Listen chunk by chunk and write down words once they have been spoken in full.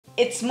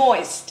It's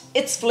moist,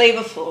 it's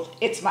flavorful,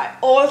 it's my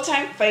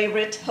all-time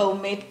favorite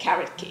homemade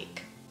carrot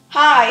cake.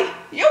 Hi,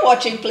 you're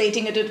watching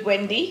Plating It with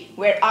Wendy,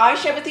 where I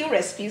share with you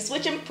recipes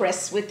which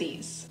impress with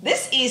ease.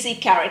 This easy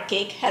carrot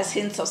cake has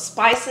hints of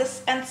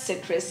spices and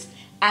citrus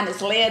and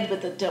is layered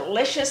with a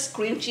delicious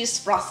cream cheese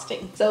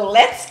frosting. So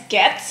let's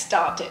get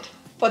started.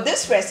 For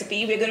this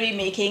recipe, we're going to be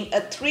making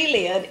a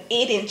 3-layered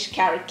 8-inch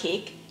carrot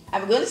cake,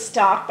 and we're going to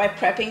start by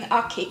prepping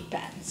our cake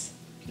pans.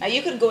 Now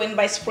you could go in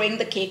by spraying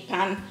the cake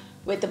pan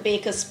with a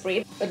baker's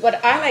spray, but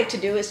what I like to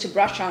do is to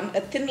brush on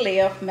a thin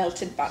layer of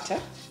melted butter,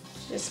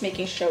 just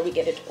making sure we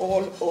get it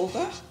all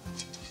over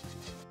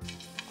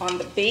on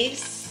the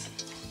base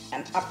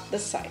and up the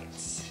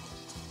sides.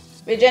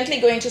 We're gently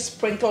going to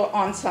sprinkle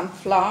on some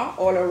flour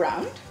all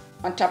around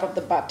on top of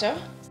the butter,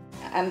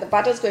 and the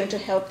butter is going to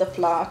help the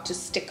flour to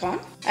stick on.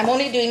 I'm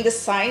only doing the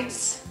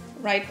sides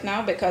right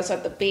now because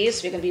at the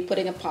base we're going to be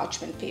putting a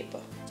parchment paper,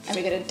 and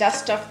we're going to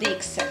dust off the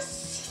excess.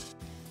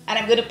 And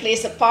I'm going to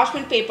place a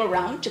parchment paper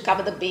round to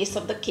cover the base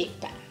of the cake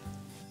pan.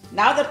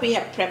 Now that we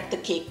have prepped the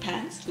cake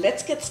pans,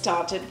 let's get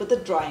started with the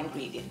dry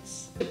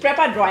ingredients. To prep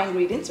our dry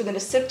ingredients, we're going to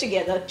sift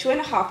together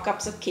 2.5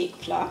 cups of cake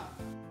flour,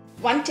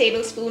 1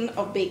 tablespoon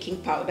of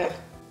baking powder,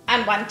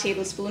 and 1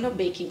 tablespoon of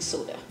baking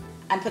soda.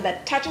 And for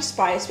that touch of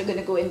spice, we're going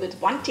to go in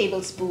with 1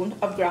 tablespoon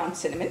of ground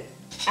cinnamon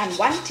and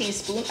 1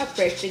 teaspoon of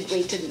freshly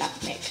grated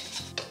nutmeg.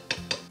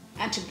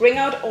 And to bring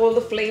out all the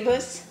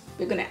flavors,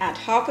 we're going to add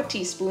half a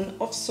teaspoon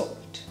of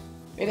salt.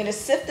 We're going to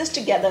sift this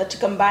together to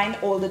combine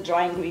all the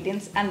dry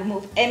ingredients and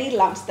remove any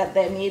lumps that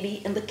there may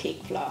be in the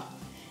cake flour.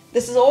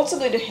 This is also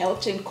going to help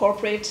to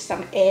incorporate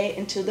some air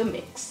into the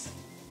mix.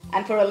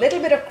 And for a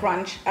little bit of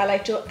crunch, I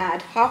like to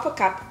add half a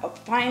cup of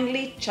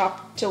finely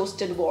chopped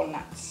toasted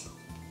walnuts.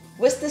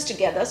 Whisk this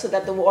together so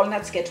that the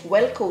walnuts get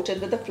well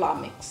coated with the flour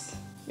mix.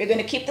 We're going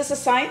to keep this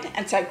aside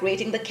and start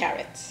grating the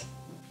carrots.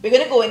 We're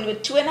going to go in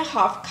with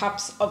 2.5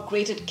 cups of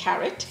grated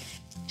carrot.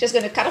 Just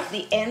going to cut off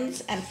the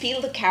ends and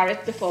peel the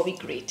carrot before we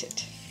grate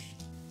it.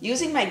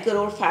 Using my good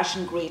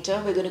old-fashioned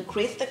grater, we're going to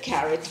grate the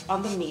carrot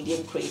on the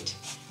medium grate.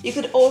 You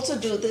could also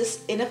do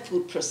this in a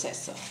food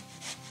processor.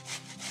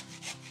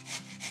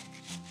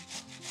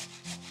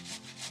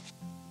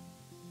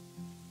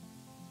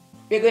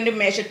 We're going to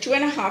measure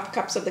 2.5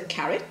 cups of the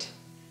carrot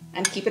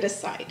and keep it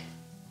aside.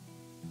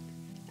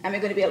 And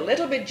we're going to be a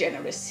little bit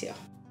generous here.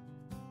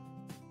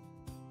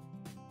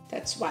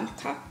 That's 1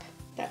 cup,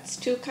 that's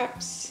 2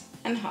 cups,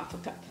 and half a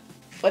cup.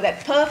 For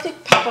that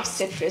perfect pop of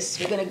citrus,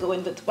 we're going to go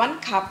in with 1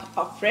 cup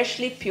of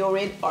freshly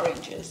pureed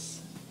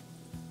oranges.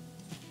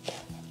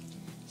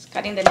 Just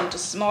cutting them into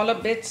smaller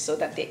bits so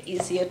that they're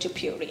easier to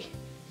puree.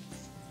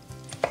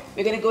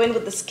 We're going to go in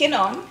with the skin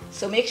on,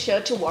 so make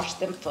sure to wash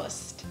them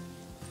first.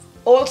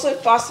 Also,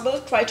 if possible,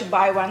 try to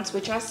buy ones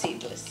which are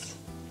seedless.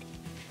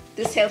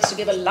 This helps to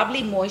give a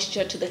lovely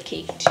moisture to the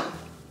cake too.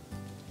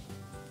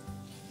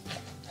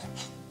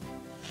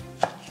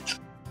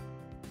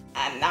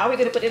 And now we're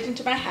going to put it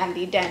into my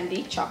handy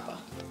dandy chopper.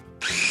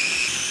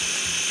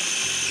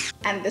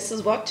 And this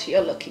is what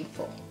you're looking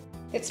for.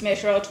 Let's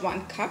measure out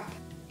 1 cup.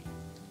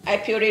 I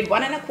pureed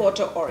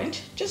 1¼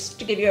 orange just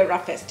to give you a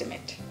rough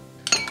estimate.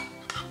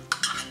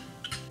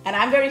 And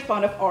I'm very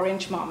fond of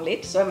orange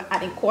marmalade, so I'm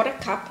adding 1/4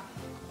 cup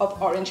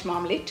of orange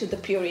marmalade to the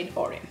pureed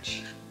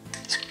orange.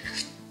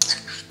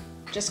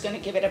 Just going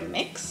to give it a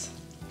mix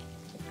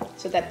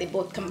so that they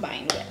both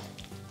combine well.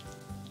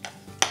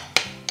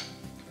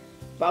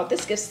 Wow,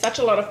 this gives such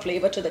a lot of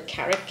flavor to the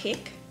carrot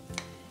cake.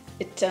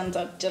 It turns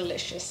out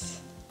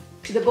delicious.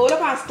 To the bowl of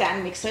our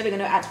stand mixer, we're going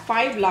to add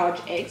 5 large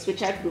eggs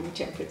which are at room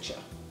temperature.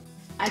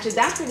 And to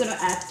that, we're going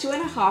to add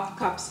 2.5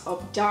 cups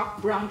of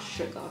dark brown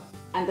sugar.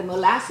 And the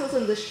molasses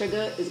in the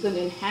sugar is going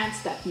to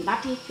enhance that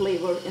nutty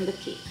flavor in the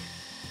cake.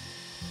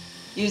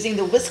 Using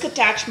the whisk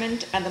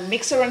attachment and the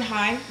mixer on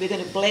high, we're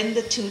going to blend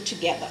the two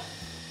together.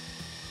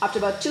 After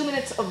about 2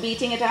 minutes of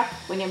beating it up,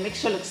 when your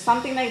mixture looks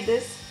something like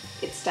this,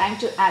 it's time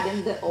to add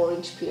in the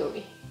orange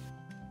puree.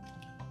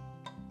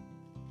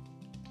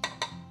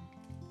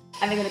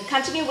 And we're going to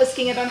continue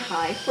whisking it on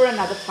high for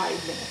another 5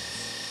 minutes.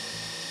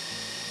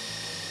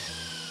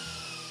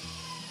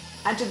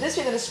 And to this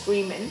we're going to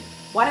stream in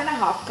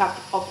 1.5 cup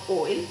of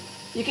oil.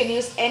 You can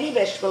use any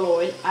vegetable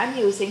oil. I'm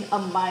using a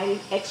mild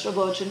extra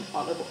virgin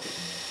olive oil.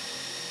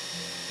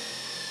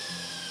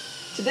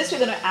 To this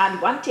we're going to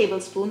add 1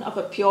 tablespoon of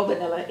a pure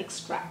vanilla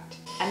extract.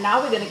 And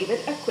now we're going to give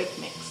it a quick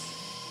mix.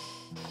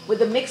 With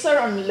the mixer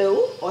on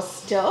low or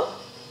stir,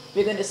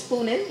 we're going to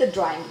spoon in the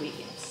dry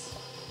ingredients.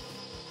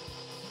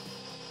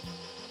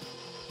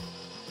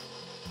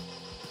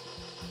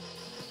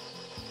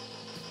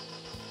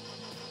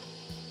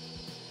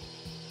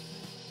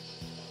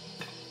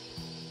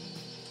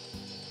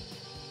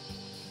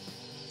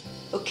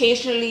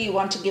 Occasionally you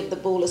want to give the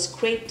bowl a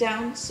scrape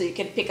down so you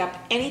can pick up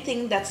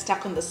anything that's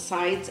stuck on the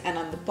sides and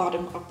on the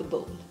bottom of the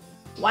bowl.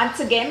 Once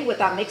again, with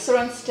our mixer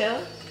on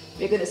stir,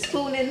 we're going to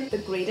spoon in the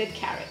grated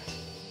carrot.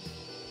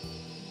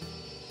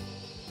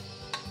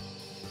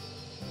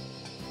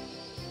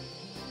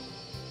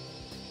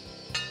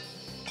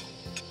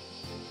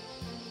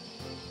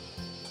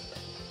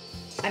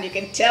 And you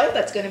can tell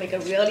that's going to make a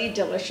really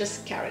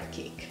delicious carrot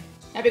cake.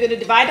 Now we're going to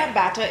divide our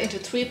batter into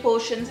 3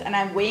 portions, and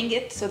I'm weighing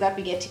it so that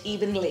we get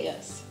even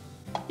layers.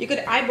 You could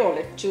eyeball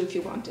it too if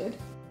you wanted.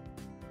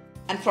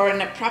 And for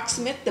an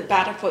approximate, the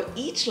batter for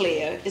each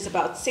layer is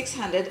about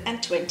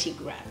 620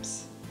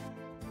 grams.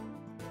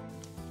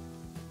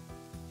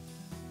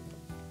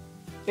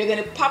 We're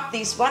going to pop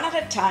these one at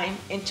a time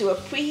into a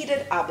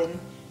preheated oven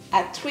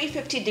at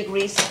 350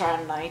 degrees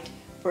Fahrenheit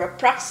for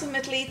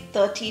approximately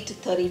 30 to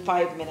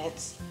 35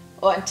 minutes,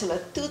 or until a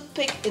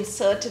toothpick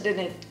inserted in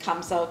it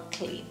comes out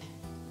clean.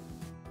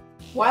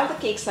 While the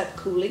cakes are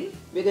cooling,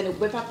 we're going to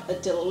whip up a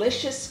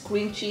delicious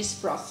cream cheese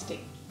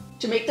frosting.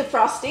 To make the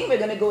frosting, we're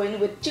going to go in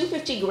with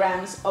 250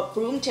 grams of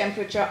room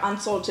temperature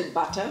unsalted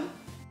butter,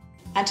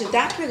 and to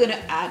that we're going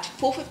to add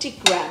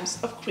 450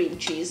 grams of cream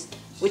cheese,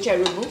 which I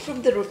removed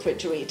from the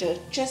refrigerator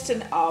just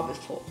an hour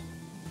before.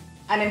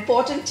 An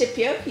important tip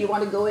here, you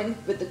want to go in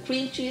with the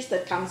cream cheese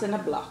that comes in a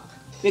block.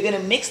 We're going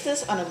to mix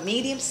this on a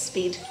medium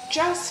speed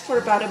just for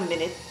about a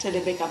minute till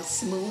it becomes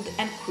smooth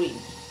and creamy.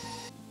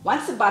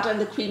 Once the butter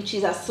and the cream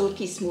cheese are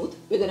silky smooth,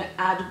 we're going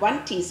to add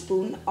 1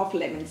 teaspoon of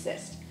lemon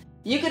zest.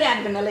 You could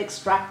add vanilla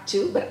extract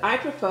too, but I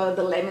prefer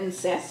the lemon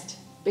zest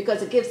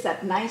because it gives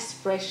that nice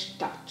fresh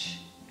touch.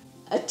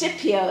 A tip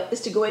here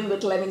is to go in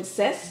with lemon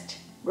zest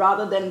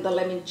rather than the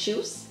lemon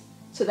juice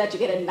so that you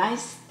get a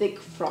nice thick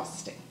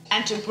frosting.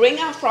 And to bring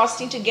our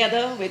frosting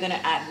together, we're going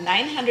to add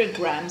 900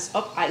 grams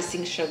of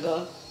icing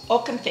sugar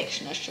or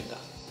confectioner sugar.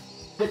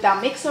 With our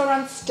mixer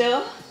on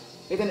stir,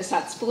 we're going to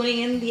start spooning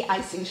in the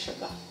icing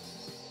sugar.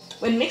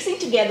 When mixing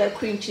together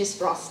cream cheese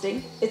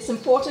frosting, it's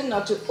important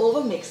not to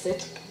overmix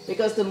it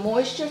because the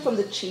moisture from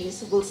the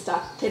cheese will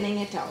start thinning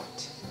it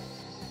out.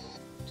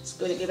 Just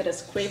going to give it a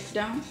scrape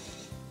down.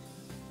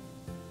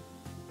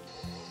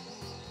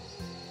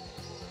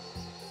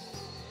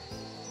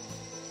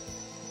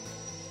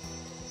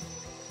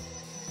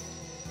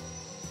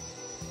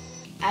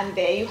 And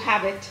there you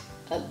have it,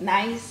 a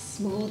nice,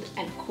 smooth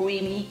and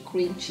creamy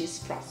cream cheese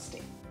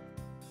frosting.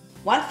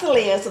 Once the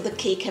layers of the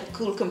cake have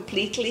cooled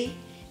completely,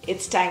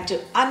 it's time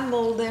to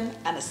unmold them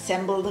and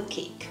assemble the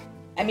cake.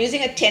 I'm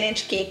using a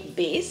 10-inch cake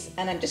base,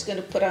 and I'm just going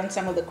to put on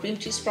some of the cream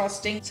cheese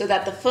frosting so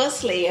that the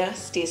first layer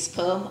stays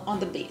firm on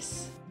the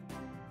base.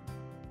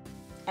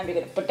 And we're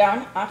going to put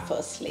down our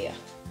first layer.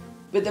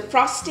 With the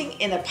frosting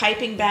in a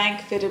piping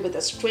bag fitted with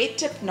a straight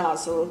tip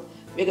nozzle,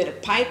 we're going to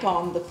pipe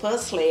on the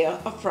first layer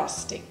of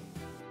frosting.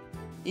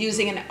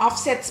 Using an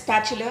offset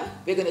spatula,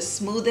 we're going to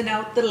smoothen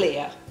out the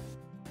layer.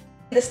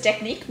 This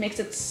technique makes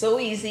it so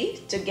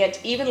easy to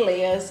get even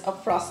layers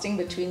of frosting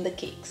between the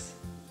cakes.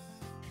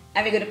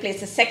 And we're going to place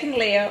the second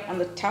layer on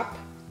the top,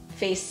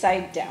 face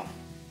side down,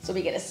 so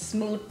we get a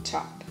smooth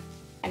top.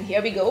 And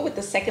here we go with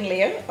the second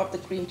layer of the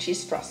cream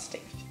cheese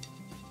frosting.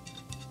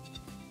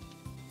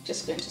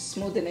 Just going to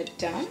smoothen it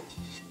down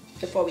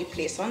before we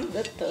place on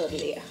the third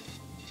layer.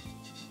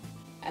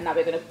 And now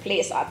we're going to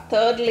place our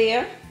third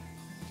layer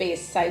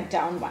face side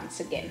down once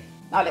again.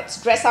 Now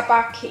let's dress up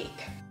our cake.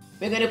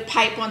 We're going to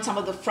pipe on some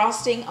of the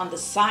frosting on the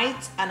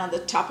sides and on the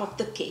top of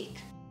the cake.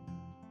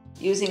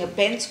 Using a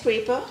bend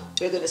scraper,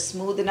 we're going to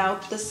smoothen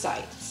out the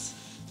sides.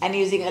 And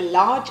using a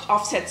large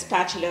offset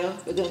spatula,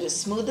 we're going to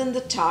smoothen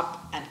the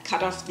top and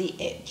cut off the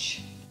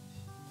edge.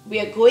 We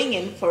are going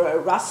in for a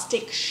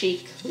rustic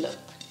chic look.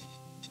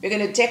 We're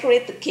going to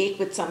decorate the cake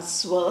with some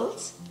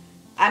swirls.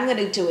 I'm going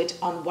to do it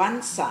on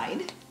one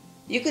side.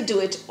 You could do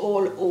it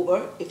all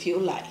over if you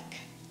like.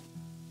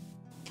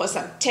 For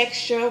some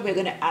texture, we're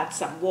going to add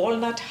some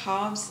walnut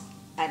halves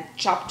and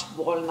chopped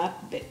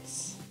walnut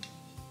bits.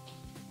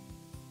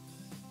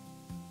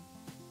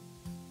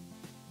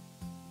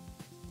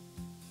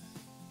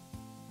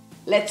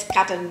 Let's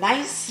cut a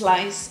nice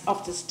slice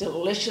of this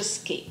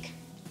delicious cake.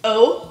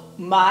 Oh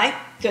my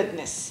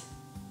goodness!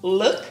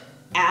 Look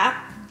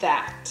at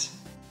that!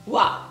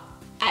 Wow!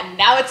 And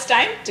now it's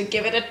time to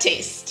give it a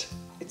taste.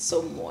 It's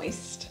so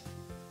moist.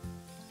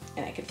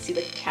 And I can see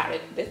the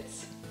carrot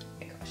bits. Oh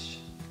my gosh.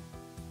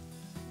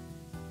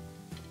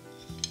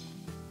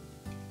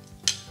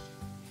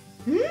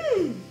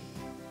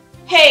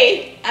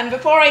 Hey, and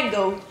before I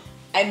go,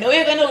 I know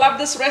you're going to love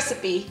this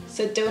recipe,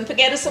 so don't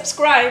forget to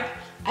subscribe.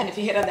 And if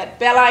you hit on that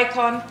bell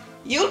icon,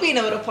 you'll be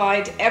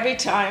notified every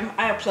time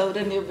I upload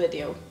a new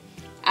video.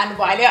 And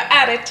while you're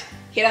at it,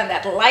 hit on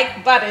that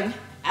like button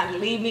and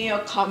leave me your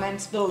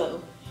comments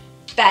below.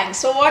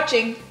 Thanks for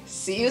watching.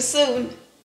 See you soon.